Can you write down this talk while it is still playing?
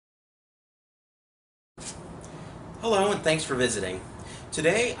Hello and thanks for visiting.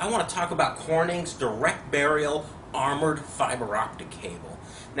 Today I want to talk about Corning's direct burial armored fiber optic cable.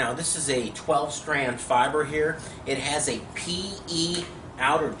 Now this is a 12-strand fiber here. It has a PE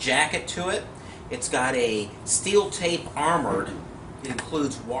outer jacket to it. It's got a steel tape armored. It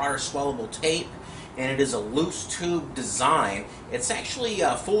includes water swellable tape, and it is a loose tube design. It's actually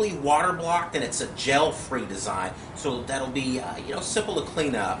fully water blocked, and it's a gel-free design, so that'll be simple to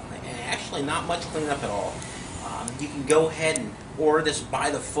clean up. And actually not much cleanup at all. You can go ahead and order this by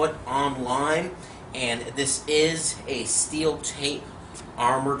the foot online, and this is a steel tape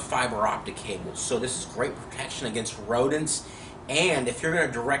armored fiber optic cable. So this is great protection against rodents, and if you're going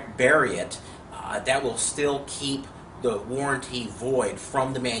to direct bury it, that will still keep the warranty void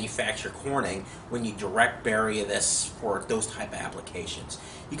from the manufacturer Corning when you direct bury this for those type of applications.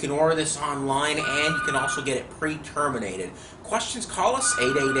 You can order this online, and you can also get it pre-terminated. Questions, call us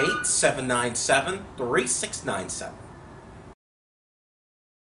 888-797-3697.